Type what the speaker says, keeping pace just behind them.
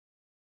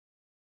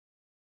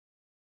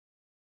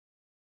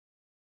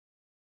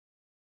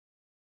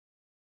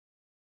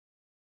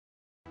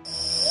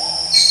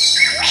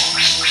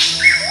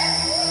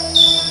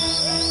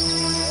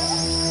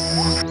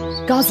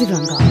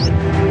Kaziranga.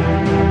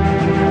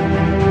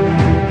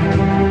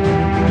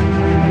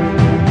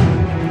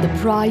 The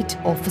pride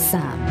of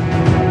Assam.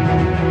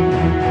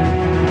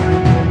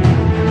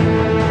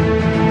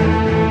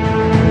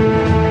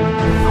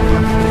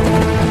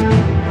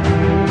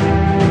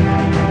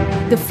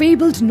 The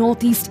fabled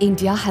Northeast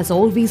India has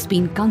always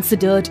been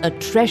considered a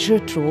treasure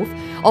trove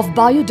of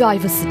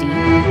biodiversity.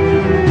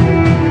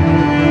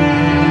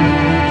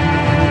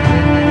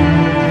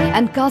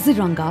 And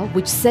Kaziranga,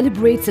 which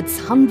celebrates its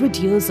 100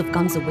 years of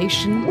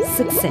conservation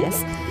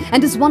success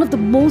and is one of the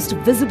most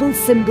visible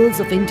symbols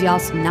of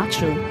India's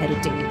natural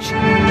heritage.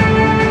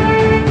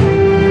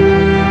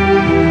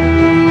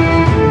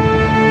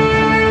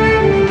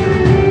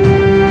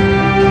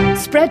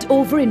 Spread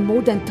over in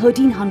more than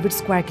 1300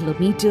 square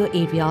kilometer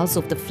areas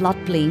of the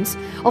floodplains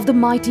of the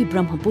mighty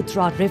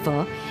Brahmaputra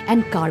River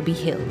and Karbi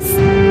Hills.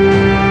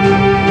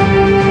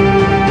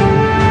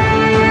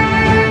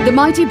 The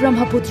mighty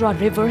Brahmaputra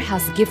River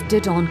has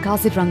gifted on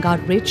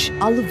Kaziranga rich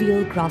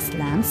alluvial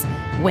grasslands,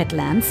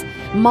 wetlands,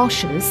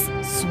 marshes,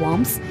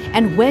 swamps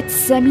and wet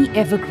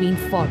semi-evergreen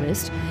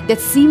forest that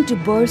seem to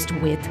burst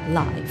with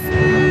life.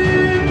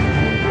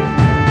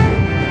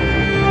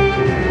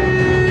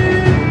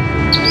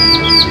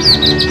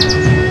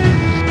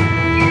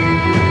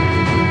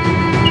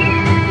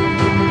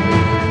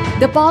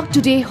 The park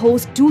today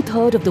hosts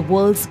 2/3 of the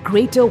world's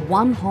greater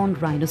one-horned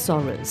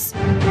rhinoceros.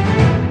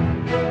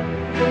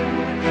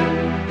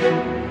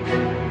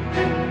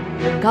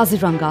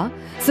 Kaziranga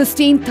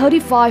sustained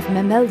 35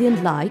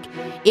 mammalian-like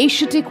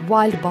Asiatic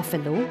wild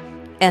buffalo,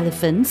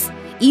 elephants,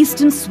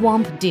 eastern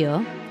swamp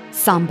deer,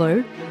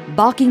 sambar,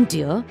 barking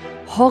deer,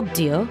 hog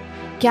deer,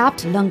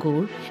 capped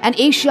langur, and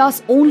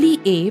Asia's only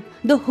ape,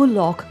 the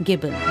hullock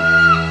gibbon.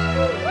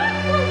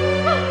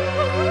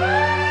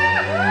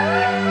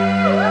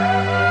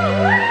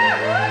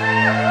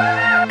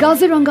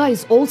 Kaziranga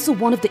is also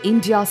one of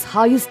India's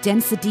highest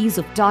densities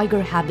of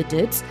tiger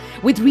habitats,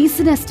 with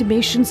recent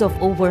estimations of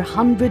over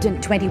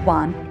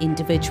 121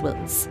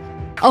 individuals.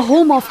 A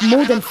home of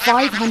more than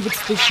 500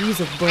 species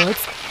of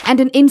birds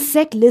and an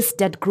insect list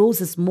that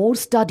grows as more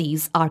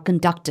studies are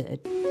conducted.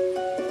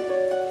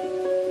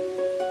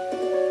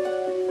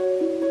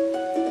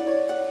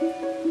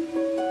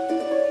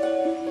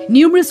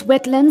 Numerous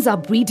wetlands are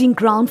breeding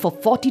ground for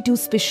 42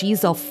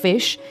 species of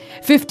fish,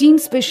 15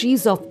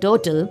 species of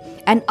turtle,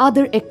 and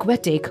other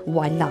aquatic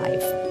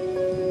wildlife.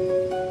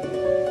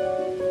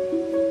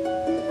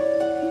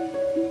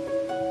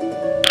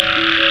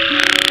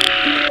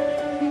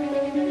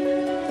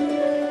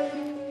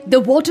 The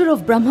water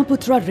of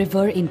Brahmaputra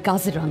River in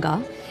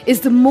Kaziranga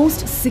is the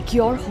most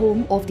secure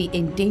home of the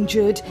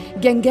endangered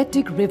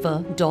Gangetic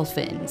River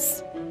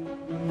dolphins.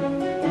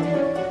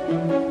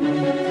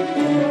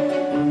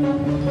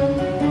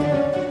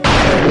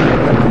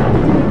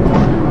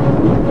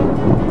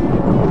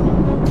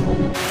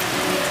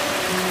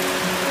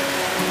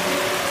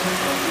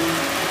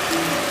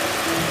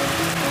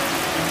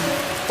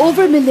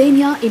 Over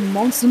millennia in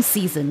monsoon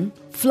season,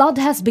 flood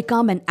has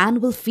become an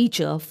annual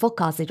feature for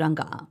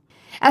Kaziranga.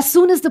 As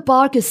soon as the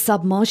park is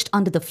submerged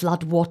under the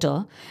flood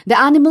water, the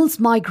animals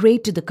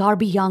migrate to the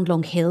Karbi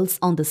Anglong Hills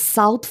on the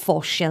south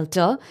for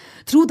shelter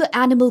through the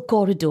animal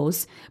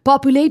corridors,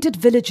 populated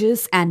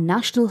villages and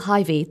National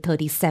Highway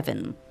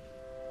 37.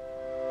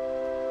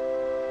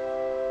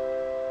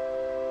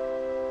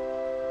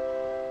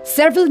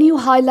 Several new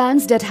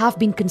highlands that have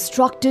been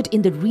constructed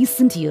in the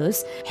recent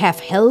years have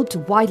helped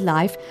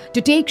wildlife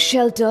to take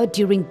shelter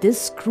during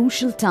this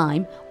crucial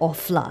time of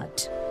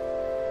flood.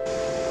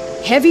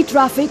 Heavy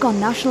traffic on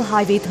National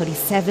Highway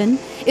 37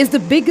 is the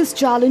biggest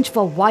challenge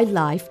for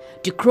wildlife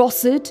to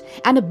cross it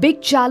and a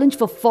big challenge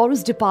for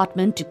Forest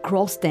Department to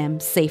cross them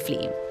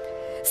safely.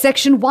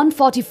 Section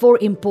 144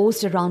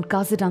 imposed around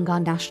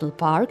Kaziranga National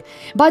Park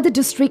by the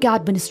District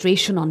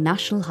Administration on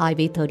National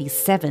Highway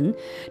 37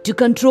 to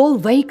control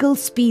vehicle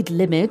speed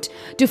limit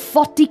to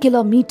 40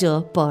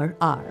 km per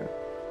hour.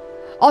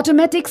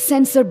 Automatic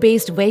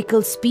sensor-based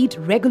vehicle speed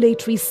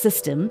regulatory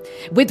system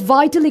with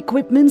vital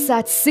equipments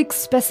at 6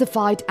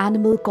 specified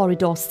animal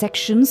corridor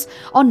sections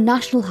on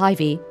National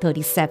Highway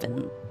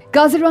 37.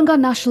 Kaziranga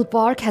National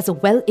Park has a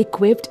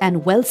well-equipped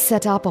and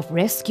well-set-up of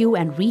rescue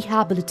and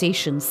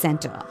rehabilitation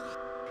center.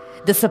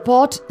 The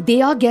support they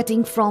are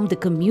getting from the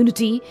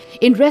community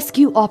in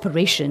rescue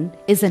operation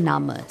is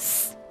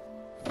enormous.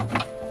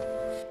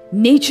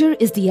 Nature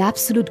is the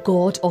absolute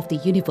God of the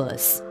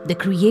universe, the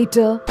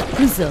creator,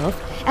 preserver,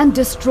 and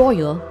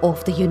destroyer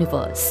of the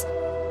universe.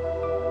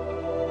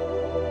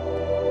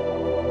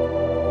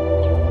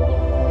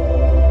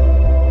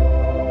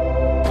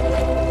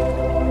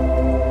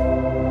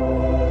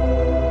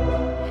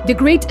 The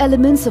great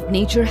elements of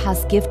nature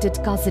has gifted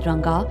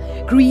Kaziranga,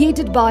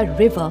 created by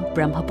river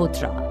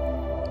Brahmaputra.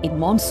 In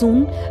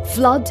monsoon,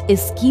 flood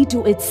is key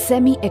to its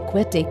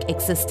semi-aquatic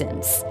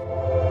existence.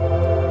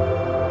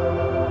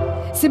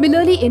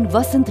 Similarly, in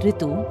Vasant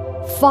Ritu,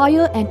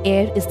 fire and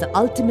air is the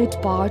ultimate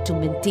power to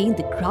maintain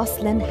the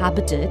grassland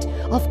habitat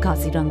of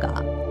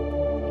Kaziranga.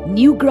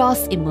 New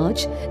grass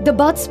emerge, the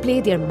buds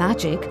play their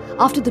magic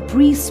after the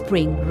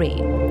pre-spring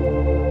rain.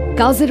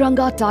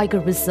 Kaziranga Tiger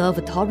Reserve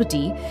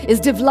Authority is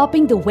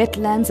developing the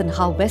wetlands and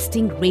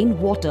harvesting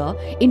rainwater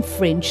in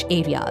fringe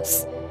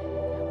areas,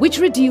 which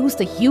reduce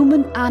the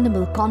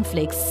human-animal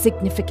conflicts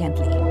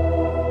significantly.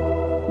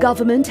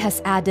 Government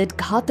has added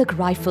Ghatak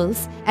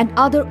rifles and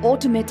other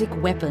automatic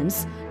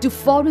weapons to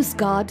forest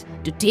guard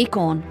to take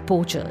on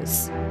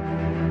poachers.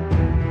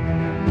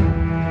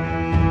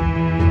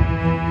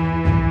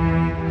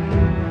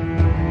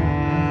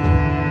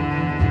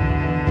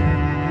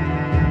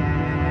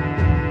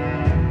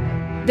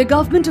 The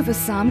government of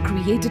Assam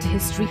created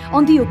history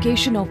on the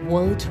occasion of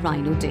World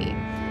Rhino Day.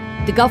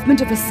 The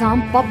government of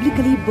Assam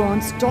publicly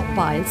burned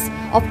stockpiles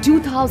of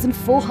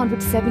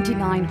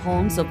 2,479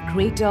 horns of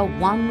greater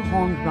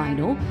one-horned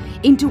rhino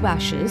into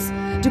ashes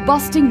to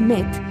busting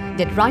myth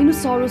that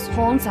rhinoceros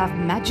horns have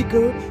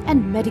magical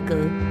and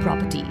medical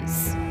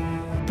properties.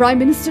 Prime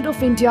Minister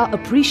of India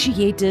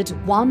appreciated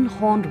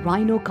one-horned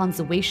rhino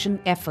conservation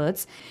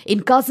efforts in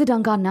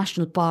Kaziranga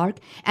National Park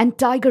and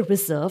Tiger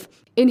Reserve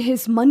in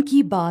his Mann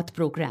Ki Baat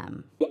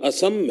program.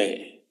 Assam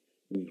में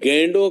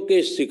गैंडों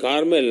के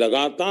शिकार में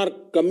लगातार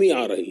कमी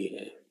आ रही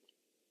है।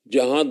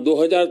 जहां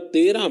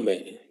 2013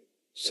 में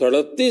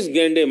 37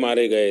 गैंडे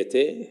मारे गए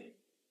थे,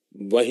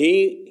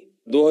 वहीं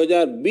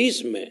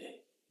 2020 में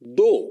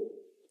 2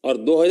 और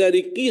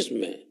 2021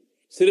 में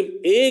सिर्फ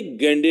 1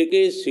 गैंडे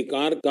के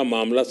शिकार का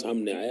मामला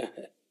सामने आया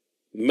है।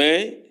 मैं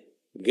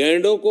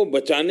गैंडों को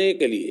बचाने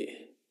के लिए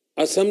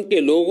असम के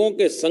लोगों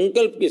के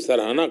संकल्प की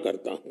सराहना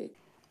करता हूं।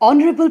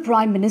 Honorable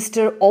Prime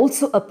Minister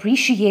also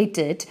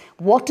appreciated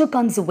water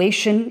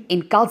conservation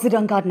in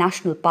Kaziranga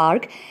National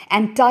Park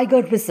and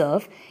Tiger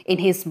Reserve in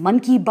his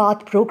Mann Ki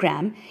Baat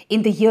program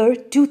in the year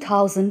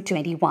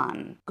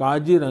 2021.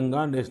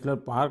 Kaziranga national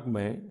park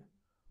में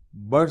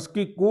बर्ड्स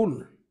की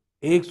कुल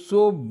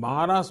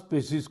 112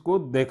 स्पीशीज को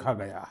देखा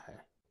गया है।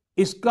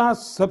 इसका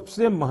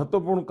सबसे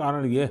महत्वपूर्ण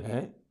कारण यह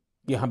है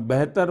कि यहाँ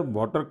बेहतर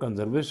वाटर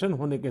कंजर्वेशन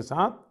होने के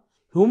साथ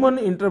ह्यूमन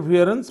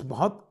इंटरफियरेंस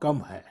बहुत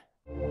कम है।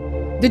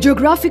 The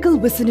geographical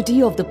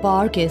vicinity of the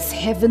park is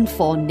heaven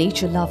for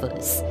nature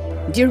lovers.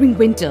 During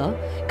winter,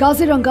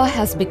 Kaziranga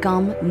has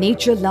become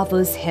nature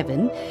lovers'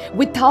 heaven,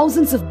 with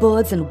thousands of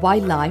birds and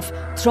wildlife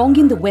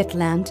thronging the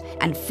wetland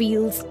and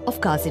fields of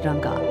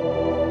Kaziranga.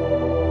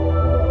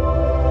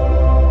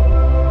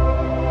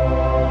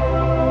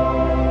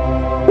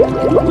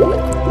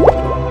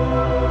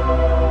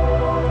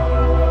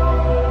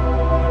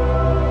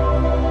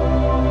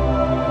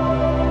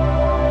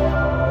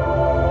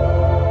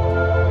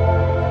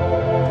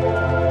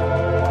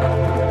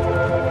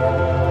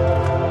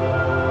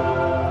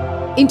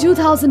 In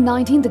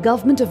 2019, the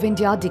Government of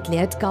India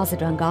declared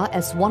Kaziranga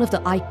as one of the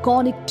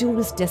iconic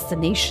tourist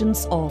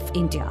destinations of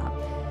India.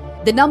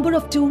 The number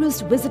of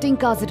tourists visiting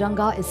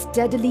Kaziranga is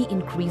steadily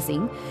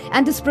increasing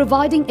and is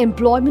providing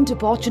employment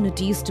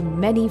opportunities to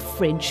many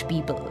fringe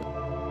people.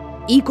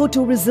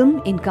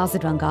 Ecotourism in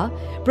Kaziranga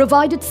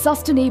provided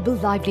sustainable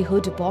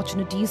livelihood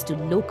opportunities to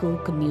local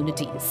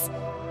communities,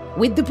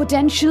 with the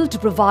potential to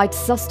provide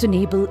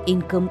sustainable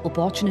income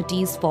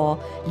opportunities for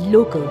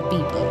local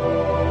people.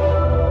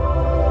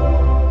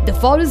 The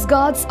forest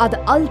guards are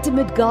the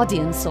ultimate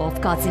guardians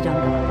of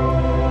Kaziranga.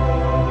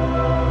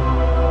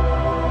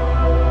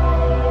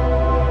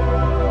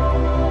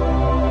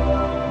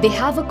 They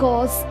have a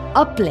cause,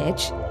 a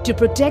pledge to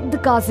protect the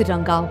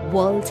Kaziranga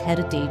World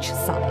Heritage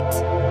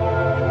Site.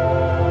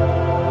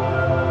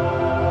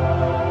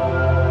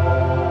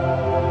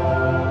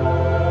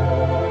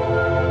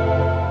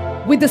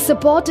 With the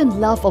support and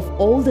love of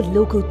all the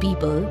local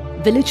people,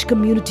 village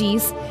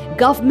communities,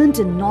 government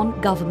and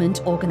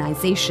non-government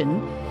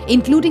organizations,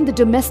 including the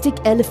domestic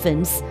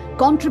elephants,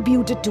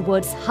 contributed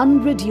towards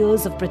 100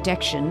 years of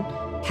protection,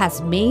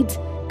 has made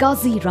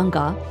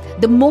Kaziranga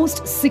the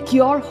most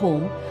secure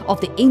home of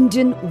the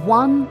Indian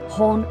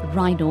one-horned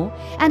rhino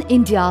and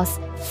India's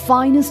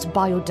finest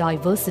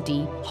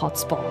biodiversity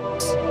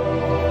hotspot.